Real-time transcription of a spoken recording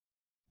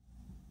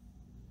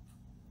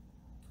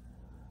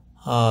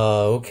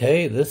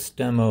Okay, this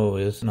demo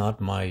is not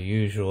my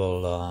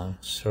usual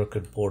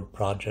circuit board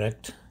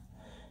project.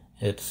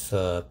 It's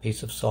a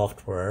piece of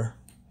software,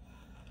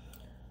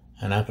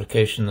 an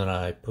application that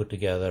I put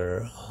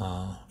together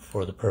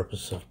for the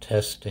purpose of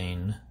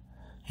testing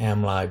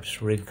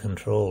Hamlib's rig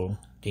control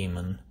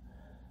daemon.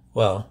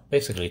 Well,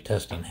 basically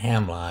testing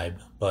Hamlib,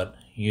 but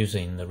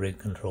using the rig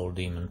control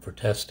daemon for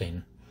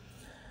testing.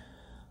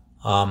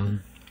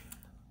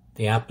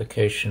 The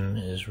application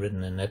is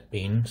written in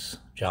NetBeans,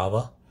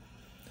 Java,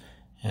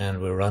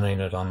 and we're running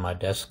it on my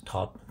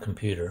desktop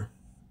computer.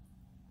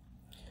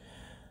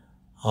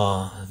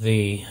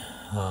 The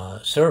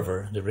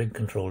server, the rig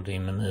control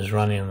daemon, is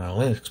running in a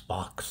Linux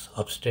box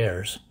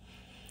upstairs,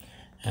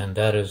 and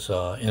that is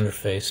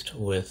interfaced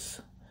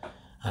with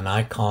an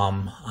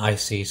ICOM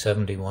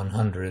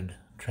IC7100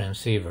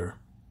 transceiver.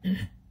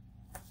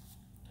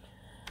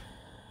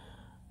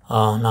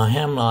 Now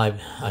Hamlib,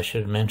 I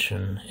should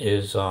mention,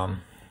 is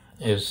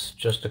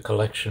just a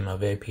collection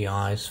of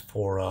APIs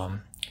for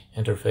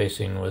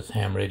interfacing with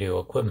ham radio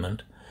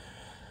equipment,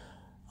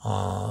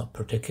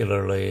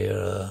 particularly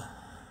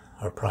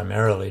or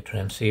primarily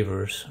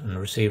transceivers and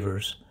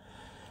receivers,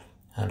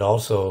 and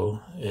also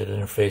it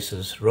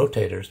interfaces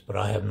rotators, but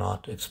I have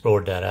not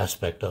explored that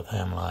aspect of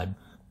Hamlib.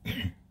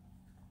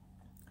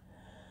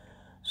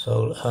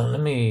 So let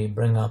me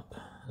bring up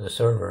the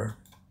server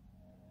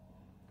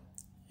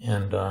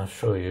and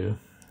show you.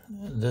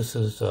 This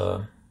is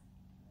a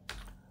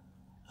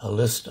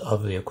list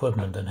of the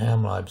equipment that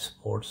Hamlib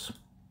supports.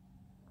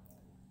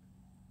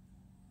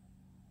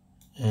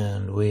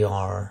 And we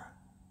are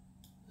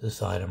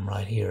this item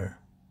right here.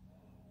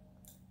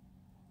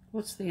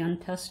 What's the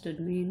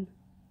untested mean?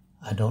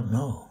 I don't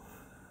know.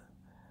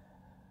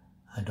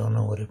 I don't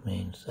know what it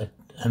means.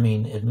 I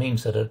mean, it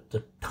means that at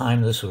the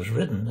time this was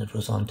written, it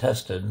was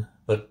untested,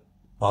 but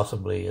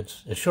possibly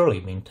it's surely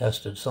being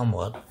tested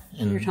somewhat.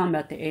 You're talking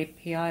about the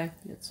API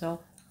itself?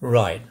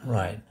 Right.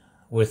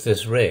 With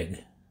this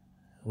rig,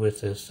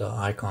 with this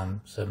ICOM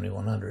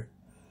 7100.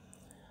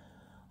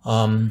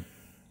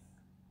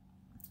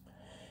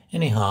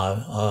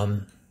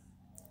 Anyhow,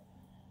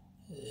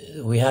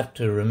 we have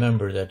to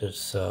remember that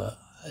it's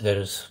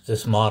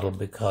this model,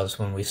 because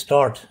when we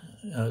start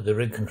the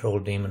rig control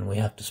daemon, we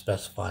have to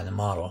specify the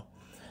model.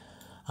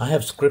 I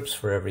have scripts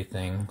for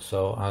everything,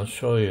 so I'll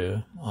show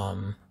you.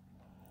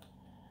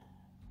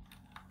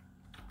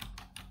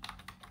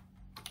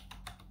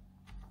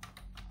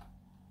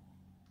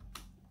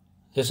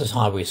 This is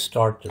how we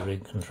start the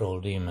rig control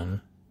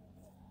daemon.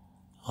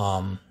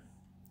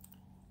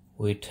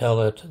 We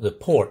tell it the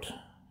port.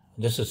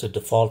 This is the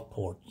default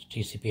port,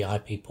 TCP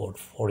IP port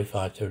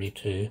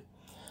 4532,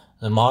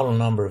 the model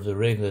number of the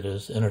rig that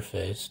is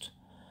interfaced,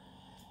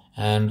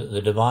 and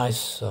the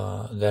device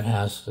that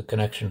has the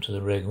connection to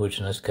the rig, which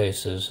in this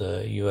case is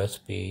a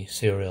USB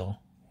serial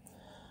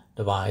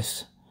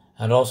device,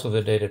 and also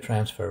the data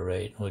transfer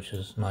rate, which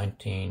is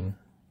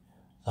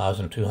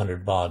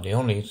 19,200 baud. The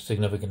only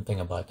significant thing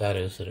about that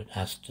is that it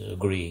has to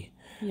agree.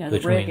 Yeah, the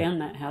rig and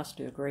that has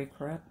to agree,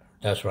 correct?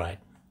 That's right.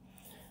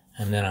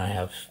 And then I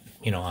have,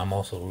 I'm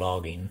also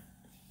logging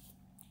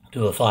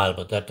to a file,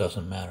 but that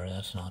doesn't matter.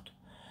 That's not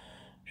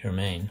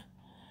germane.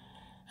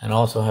 And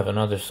also have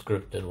another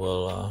script that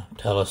will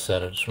tell us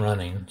that it's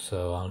running,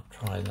 so I'll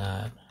try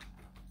that.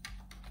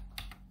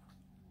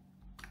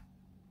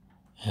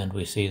 And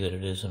we see that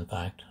it is, in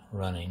fact,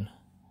 running.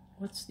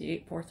 What's the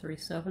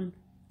 8437?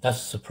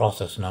 That's the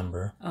process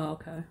number. Oh,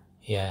 okay.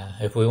 Yeah,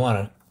 if we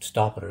want to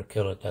stop it or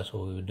kill it, that's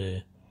what we would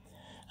do.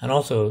 And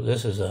also,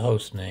 this is a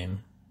host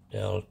name.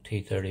 Dell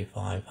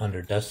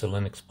T3500, that's the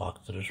Linux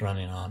box that it's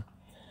running on.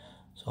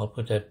 So I'll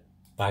put that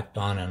back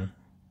on and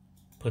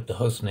put the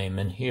host name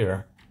in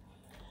here,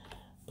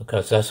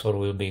 because that's what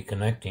we'll be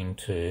connecting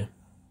to.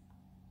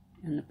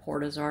 And the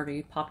port is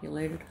already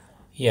populated?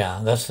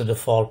 Yeah, that's the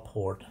default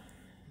port.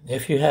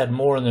 If you had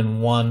more than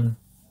one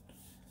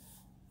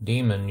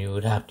daemon, you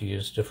would have to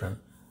use different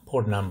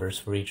port numbers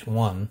for each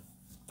one.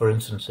 For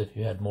instance, if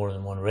you had more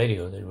than one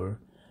radio they were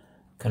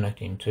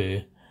connecting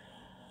to,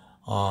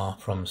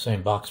 from the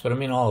same box, but I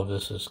mean, all of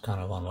this is kind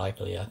of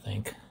unlikely, I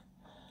think.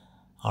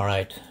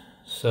 Alright,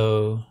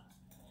 so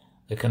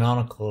the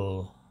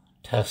canonical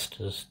test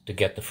is to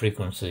get the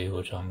frequency,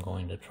 which I'm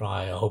going to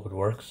try. I hope it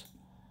works,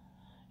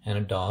 and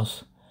it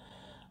does,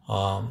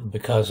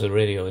 because the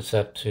radio is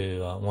set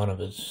to one of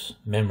its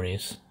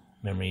memories,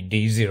 memory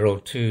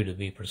D02 to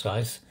be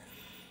precise,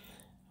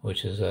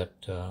 which is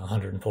at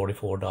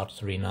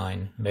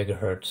 144.39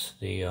 megahertz,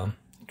 the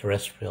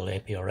terrestrial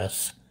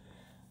APRS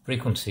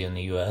frequency in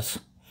the US.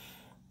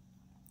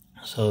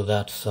 So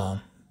that's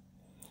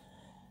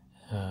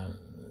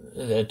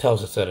it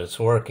tells us that it's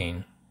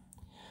working.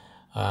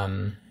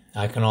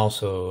 I can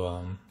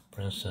also,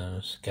 for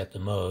instance, get the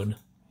mode,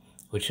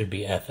 which should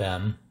be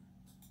FM.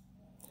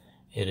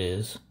 It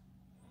is.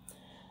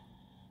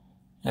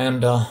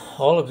 And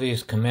all of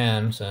these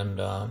commands and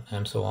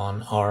so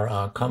on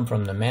are come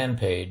from the man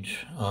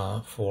page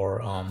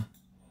for.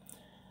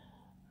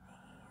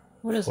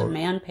 What is a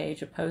man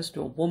page opposed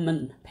to a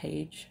woman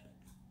page?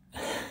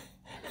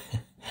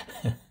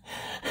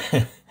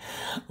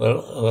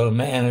 Well,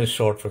 man is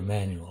short for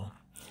manual.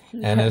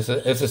 And it's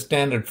a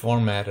standard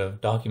format of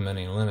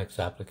documenting Linux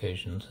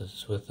applications.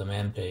 It's with the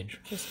man page.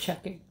 Just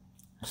checking.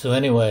 So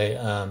anyway,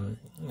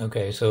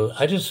 okay, so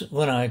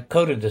when I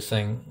coded this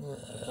thing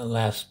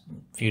last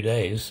few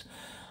days,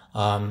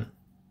 I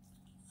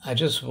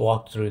just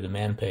walked through the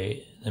man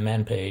page, or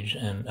man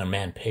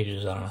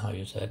pages, I don't know how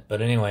you said,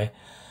 but anyway.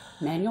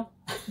 Manual?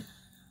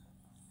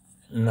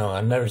 No,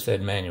 I never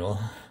said manual.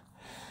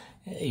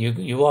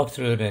 You walk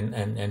through it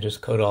and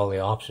just code all the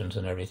options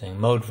and everything.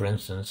 Mode, for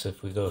instance,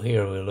 if we go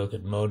here, we look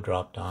at mode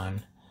drop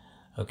down.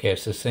 Okay,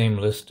 it's the same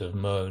list of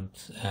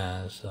modes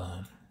as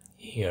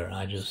here.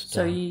 I just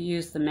so you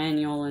use the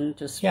manual and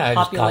just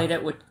populate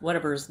it with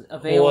whatever's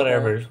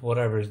available.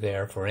 Whatever's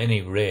there for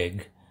any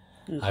rig.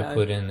 Okay. I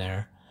put in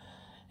there,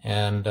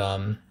 and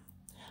now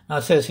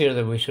it says here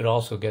that we should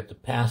also get the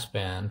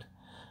passband,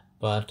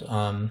 but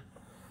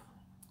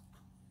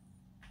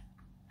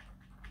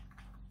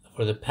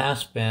for the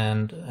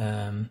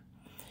passband,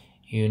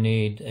 you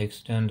need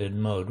extended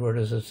mode. Where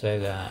does it say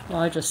that? Well,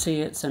 I just see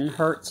it's in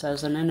hertz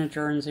as an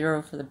integer and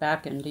 0 for the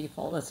backend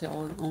default. That's the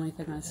only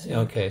thing I see.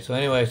 Okay, so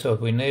anyway, so if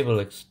we enable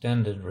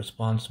extended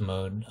response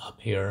mode up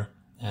here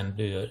and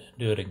do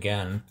it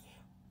again,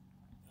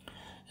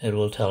 it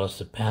will tell us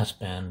the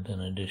passband in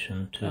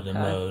addition to the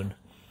mode.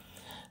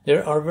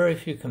 There are very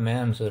few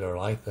commands that are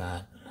like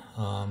that,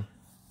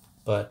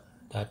 but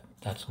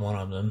that's one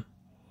of them.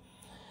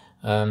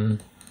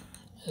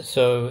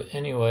 So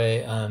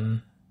anyway,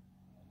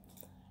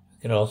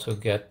 we could also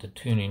get the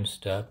tuning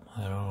step.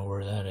 I don't know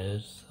where that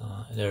is.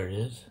 There it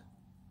is.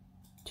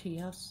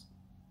 TS.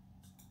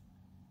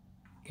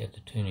 Get the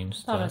tuning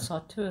step. I thought I saw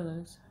 2 of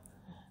those.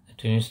 The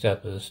tuning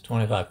step is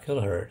 25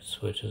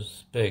 kilohertz, which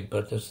is big,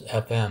 but it's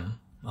FM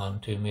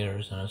on 2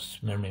 meters and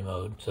it's memory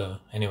mode. So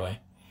anyway,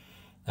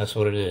 that's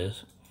what it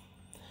is.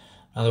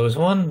 Now there was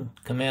one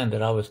command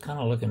that I was kind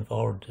of looking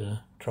forward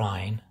to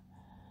trying.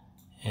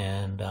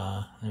 And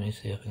let me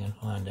see if I can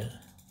find it.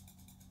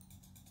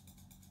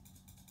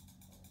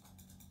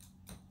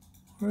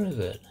 Where is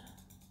it?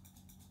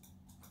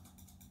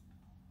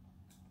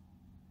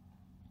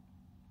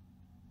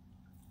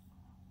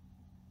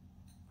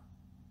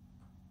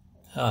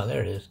 Oh,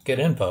 there it is. Get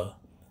info.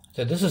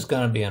 So this is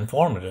going to be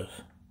informative.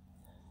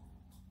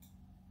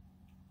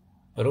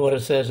 But what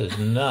it says is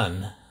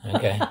none.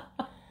 Okay.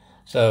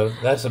 So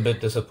that's a bit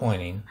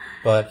disappointing.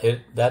 But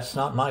that's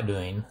not my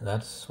doing.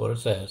 That's what it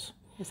says.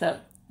 Is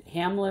that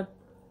Hamlib?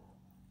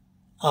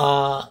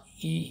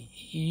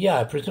 Yeah,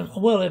 I presume.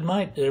 Well,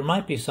 there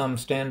might be some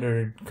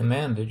standard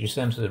command that you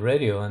send to the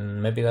radio,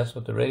 and maybe that's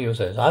what the radio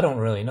says. I don't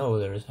really know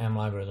whether it's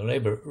Hamlib or the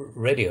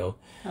radio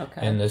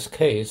in this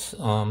case.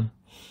 All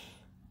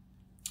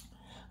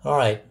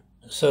right,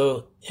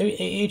 so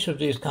each of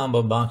these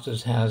combo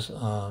boxes has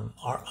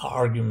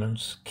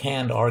arguments,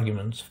 canned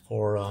arguments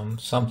for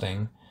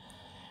something.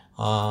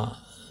 For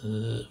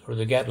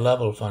the get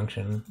level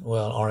function,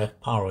 well, RF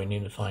power, we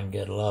need to find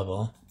get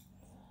level.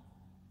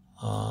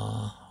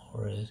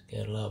 Where is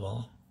get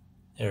level?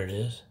 There it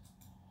is.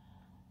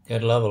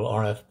 Get level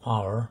RF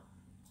power.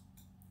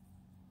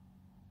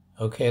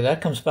 Okay,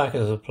 that comes back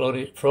as a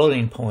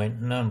floating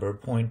point number,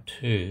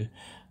 0.2,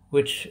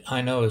 which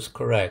I know is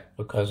correct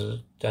because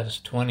that's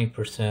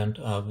 20%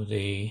 of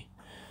the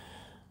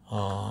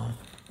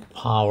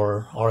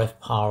power, RF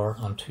power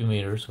on 2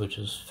 meters, which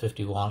is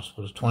 50 watts,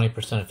 but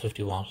 20% of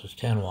 50 watts is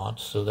 10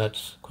 watts, so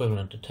that's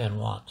equivalent to 10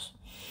 watts.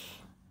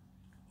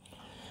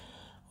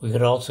 We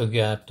could also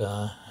get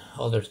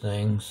other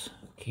things,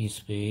 key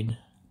speed,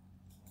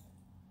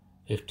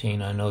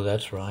 15, I know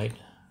that's right.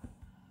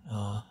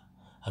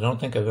 I don't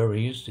think I've ever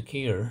used a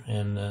keyer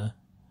in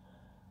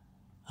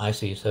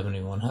IC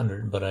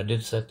 7100, but I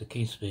did set the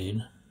key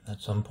speed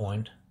at some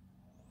point.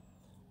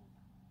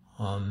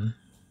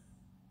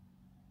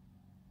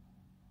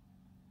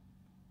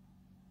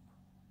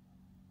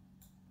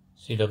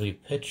 CW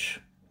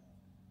pitch.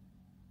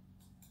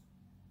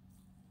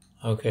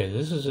 Okay,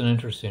 this is an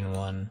interesting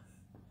one.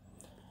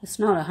 It's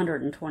not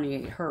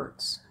 128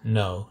 hertz.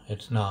 No,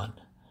 it's not.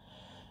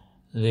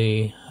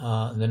 The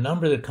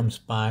number that comes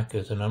back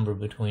is a number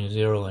between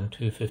 0 and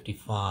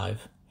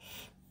 255,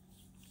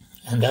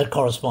 and that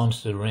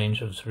corresponds to the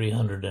range of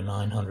 300 to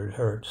 900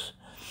 hertz.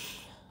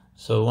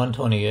 So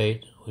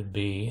 128 would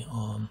be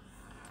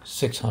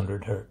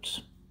 600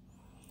 hertz.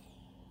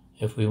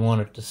 If we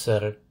wanted to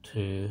set it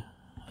to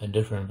a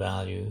different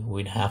value,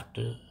 we'd have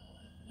to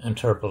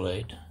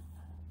interpolate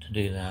to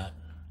do that.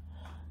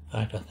 In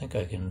fact, I think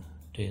I can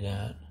do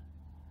that.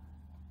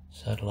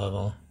 Set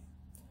level.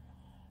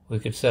 We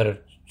could set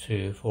it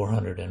to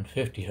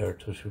 450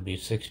 hertz, which would be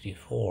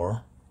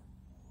 64.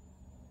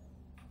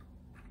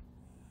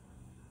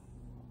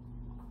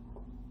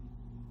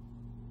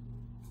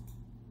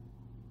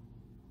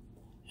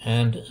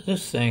 And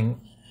this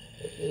thing,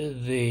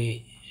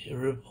 the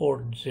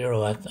report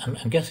 0,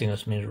 I'm guessing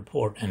this means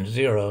report, and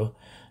 0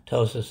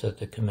 tells us that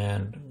the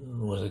command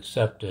was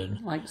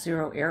accepted. Like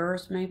 0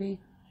 errors, maybe?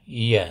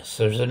 Yes,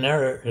 there's an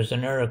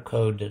error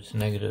code that's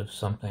negative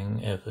something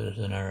if there's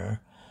an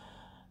error.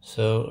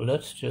 So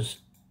let's just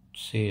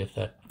see if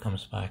that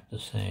comes back the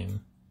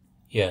same.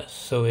 Yes,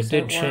 so it So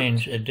did it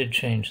change. worked. It did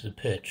change the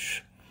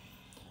pitch,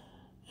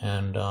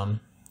 and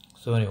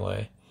so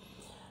anyway,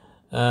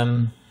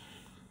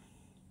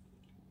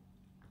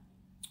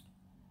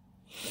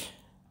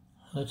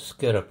 let's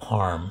get a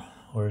parm.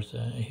 Where's the?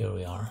 Here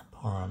we are.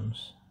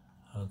 Parms.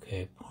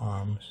 Okay,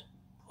 parms.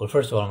 Well,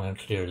 first of all, I'm going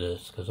to clear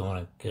this because I want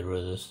to get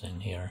rid of this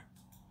thing here.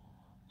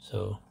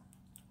 So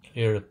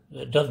clear.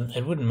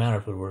 It wouldn't matter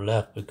if it were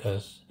left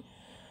because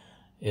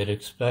it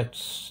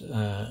expects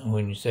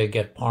when you say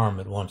get parm,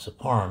 it wants a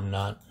parm,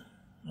 not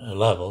a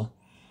level.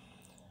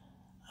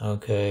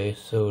 Okay,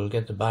 so we'll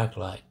get the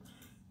backlight.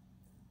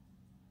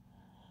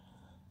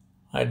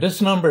 All right,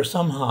 this number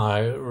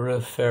somehow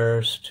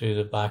refers to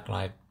the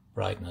backlight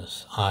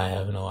brightness. I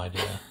have no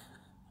idea.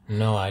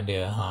 No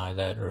idea how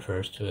that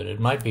refers to it. It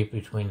might be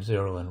between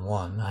 0 and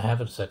 1. I have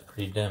it set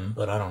pretty dim,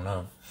 but I don't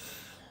know.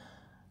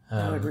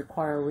 That would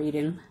require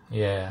reading.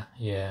 Yeah.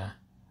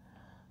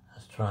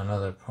 Let's try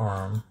another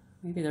parm.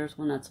 Maybe there's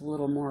one that's a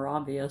little more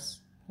obvious.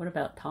 What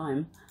about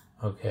time?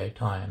 Okay,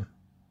 time.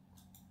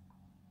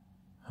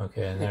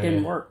 Okay, and It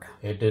didn't work.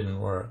 It didn't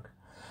work.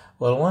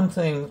 Well, one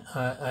thing,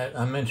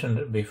 I mentioned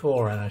it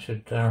before, and I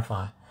should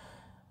clarify.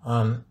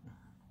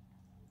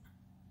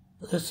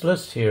 This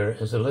list here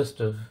is a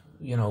list of,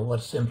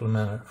 what's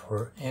implemented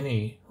for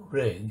any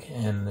rig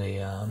in the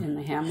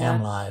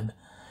Hamlib.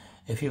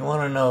 If you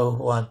want to know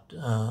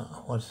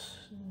what's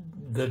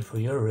good for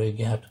your rig,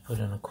 you have to put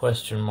in a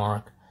question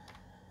mark.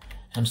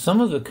 And some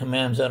of the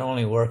commands, that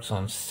only works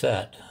on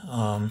set.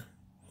 I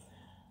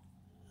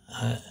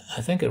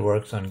think it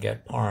works on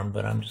get parm,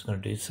 but I'm just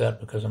going to do set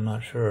because I'm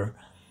not sure.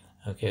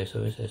 Okay,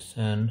 so it says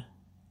send.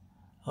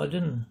 Oh, it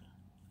didn't.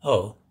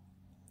 Oh,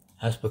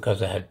 that's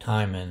because I had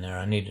time in there.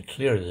 I need to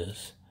clear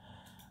this.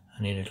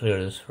 I need to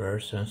clear this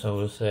first. And so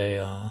we'll say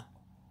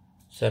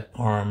set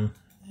parm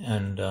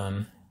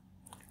and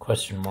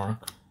question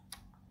mark.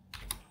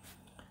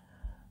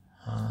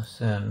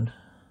 Send.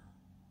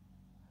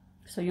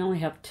 So you only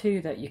have two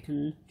that you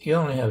can... You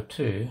only have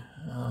two.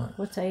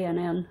 What's A and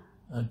N?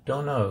 I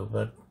don't know,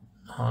 but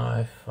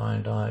I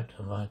find out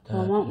about that.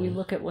 Well, why don't we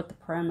look at what the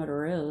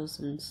parameter is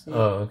and see?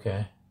 Oh,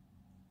 okay.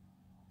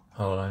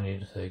 Oh, well, I need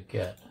to say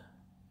get.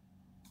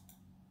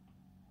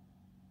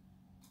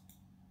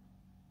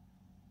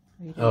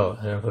 Oh,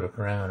 I didn't put a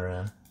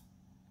parameter in.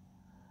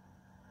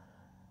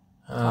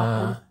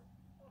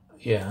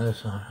 Yeah,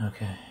 this one,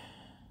 okay.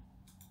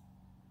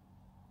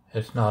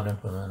 It's not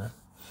implemented.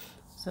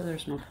 So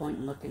there's no point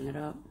in looking it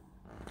up.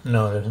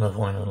 No, there's no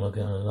point in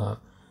looking it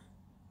up.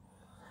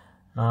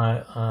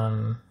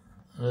 Now,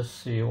 let's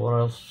see, what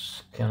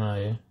else can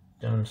I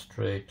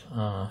demonstrate?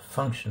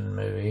 Function,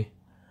 maybe.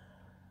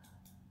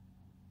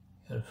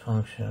 Get a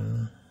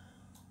function.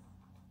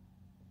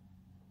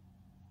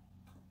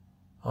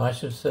 Oh, I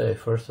should say,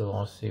 first of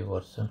all, see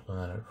what's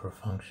implemented for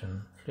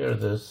function. Clear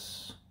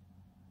this.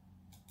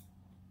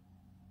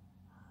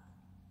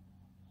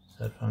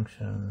 Set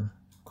function,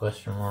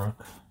 question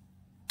mark.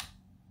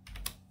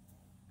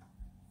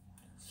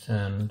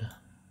 Send.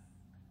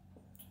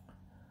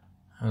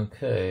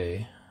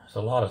 Okay, there's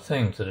a lot of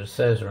things that it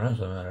says are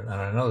implemented, and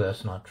I know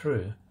that's not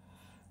true.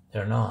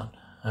 They're not.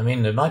 I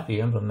mean, they might be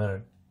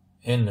implemented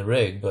in the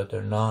rig, but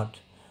they're not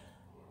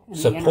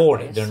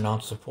supported. They're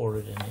not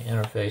supported in the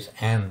interface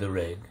and the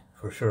rig,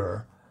 for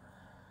sure.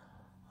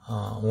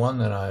 One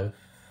that I've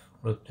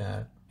looked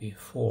at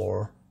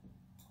before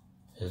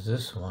is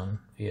this one,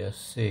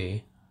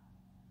 VSC.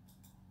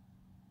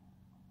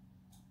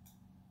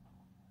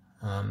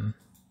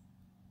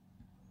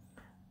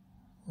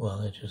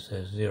 Well, it just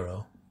says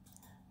 0,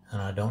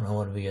 and I don't know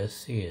what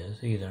VSC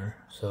is either,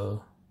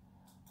 so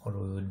what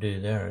we would do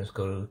there is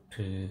go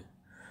to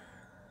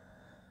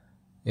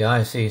the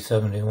IC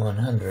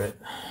 7100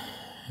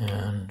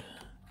 and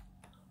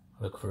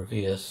look for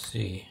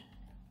VSC.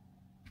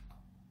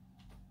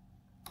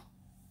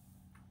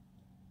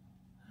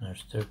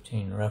 There's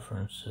 13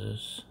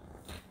 references.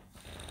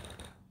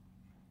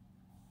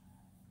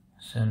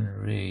 Send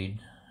read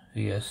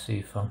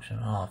VSC function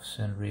off.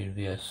 Send read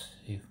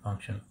VSC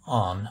function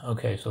on.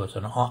 Okay, so it's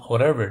an on,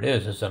 whatever it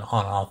is, it's an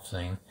on-off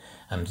thing.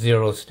 And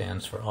 0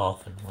 stands for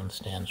off and 1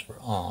 stands for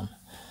on.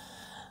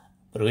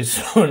 But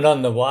we're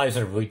none the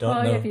wiser. We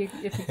don't know. Well,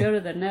 if you go to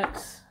the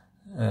next,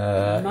 you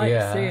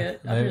might see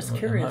it. I'm just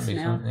curious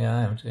now. Yeah,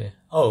 I am too.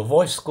 Oh,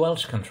 voice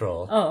squelch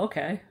control. Oh,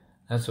 okay.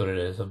 That's what it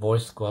is, a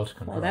voice squelch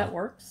control. Well, that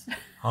works.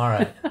 All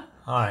right.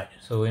 All right.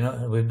 So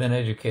we've been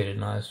educated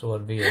now as to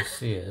what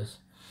VSC is.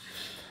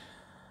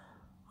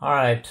 All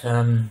right.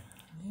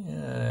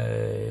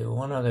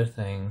 One other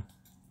thing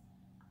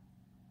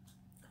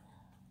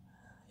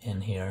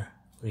in here,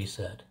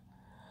 reset.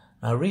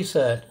 Now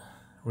reset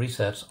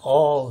resets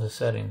all the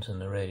settings in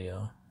the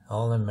radio,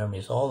 all the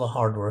memories, all the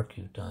hard work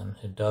you've done.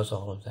 It does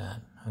all of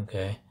that.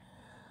 Okay.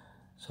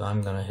 So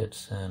I'm going to hit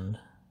send.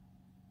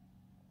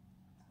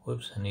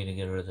 Whoops, I need to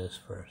get rid of this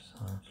first.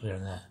 I'll clear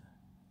that.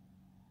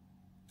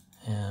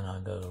 And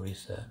I'll go to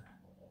reset.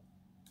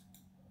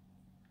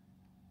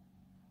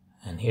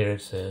 And here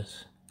it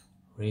says,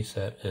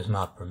 reset is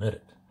not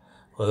permitted.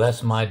 Well,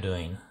 that's my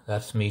doing.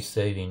 That's me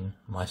saving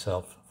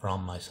myself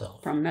from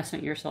myself. From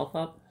messing yourself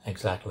up.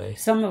 Exactly.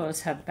 Some of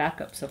us have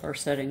backups of our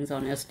settings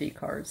on SD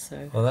cards,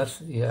 so. Well,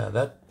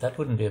 that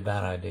wouldn't be a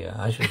bad idea.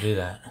 I should do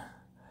that.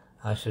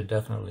 I should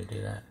definitely do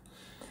that.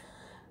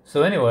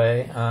 So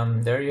anyway,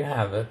 there you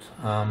have it.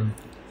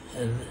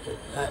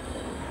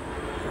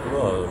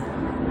 Whoa.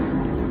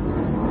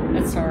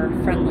 That's our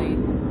friendly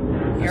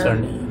That's our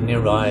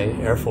nearby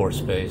Air Force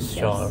Base,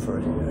 Shaw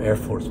Air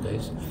Force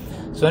Base.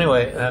 So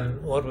anyway,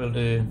 what we'll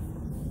do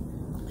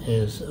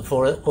is,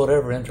 for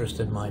whatever interest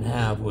it might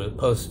have, we'll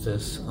post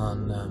this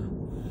on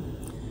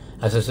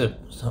as a zip.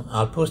 So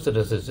I'll post it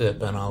as a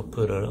zip, and I'll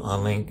put a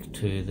link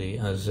to the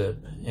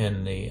zip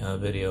in the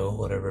video,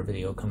 whatever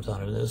video comes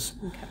out of this,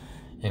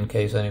 in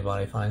case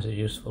anybody finds it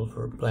useful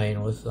for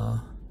playing with.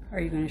 Are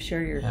you going to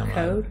share your Hamlib.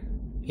 code?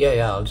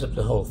 Yeah, I'll zip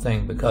the whole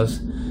thing, because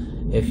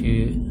if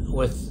you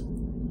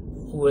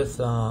with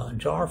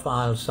jar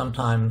files,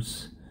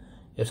 sometimes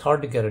it's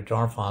hard to get a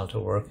jar file to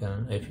work,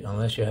 and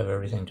unless you have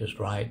everything just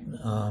right.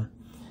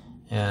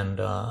 And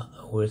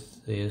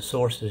with the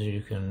sources,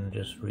 you can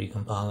just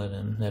recompile it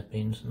in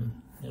NetBeans, and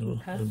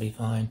it'll be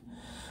fine.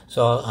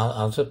 So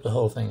I'll zip the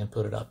whole thing and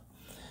put it up.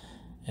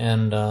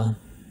 And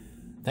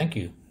thank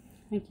you.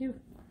 Thank you.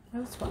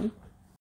 That was fun.